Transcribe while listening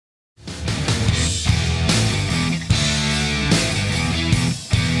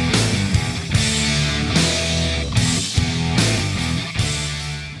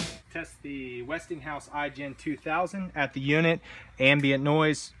Westinghouse iGen 2000 at the unit. Ambient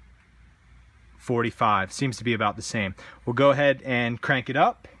noise 45, seems to be about the same. We'll go ahead and crank it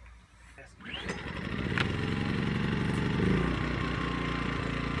up.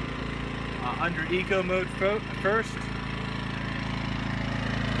 Under eco mode first.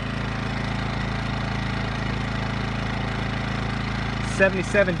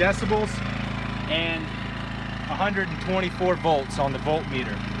 .77 decibels and 124 volts on the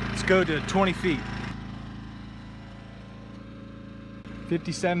voltmeter. Let's go to 20 feet.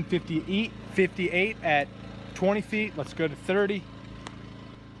 57, 58 at 20 feet. Let's go to 30.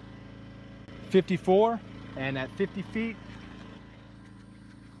 54, and at 50 feet.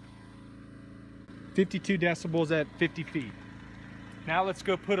 52 decibels at 50 feet. Now let's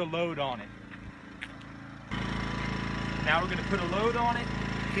go put a load on it. Now we're going to put a load on it.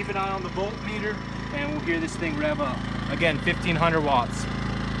 Keep an eye on the voltmeter, and we'll hear this thing rev up. Again, 1500 watts.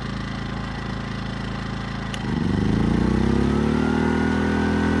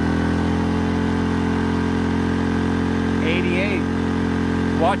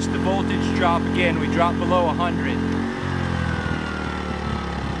 Watch the voltage drop again. We drop below 100.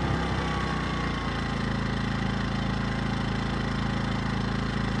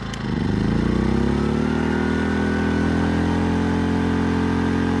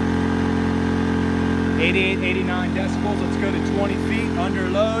 .88, 89 decibels. Let's go to 20 feet under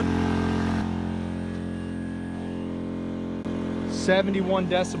load. 71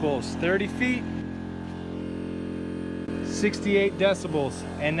 decibels, 30 feet. 68 decibels,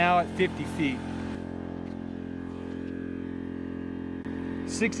 and now at 50 feet.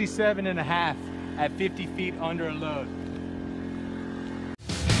 67 and a half at 50 feet under a load.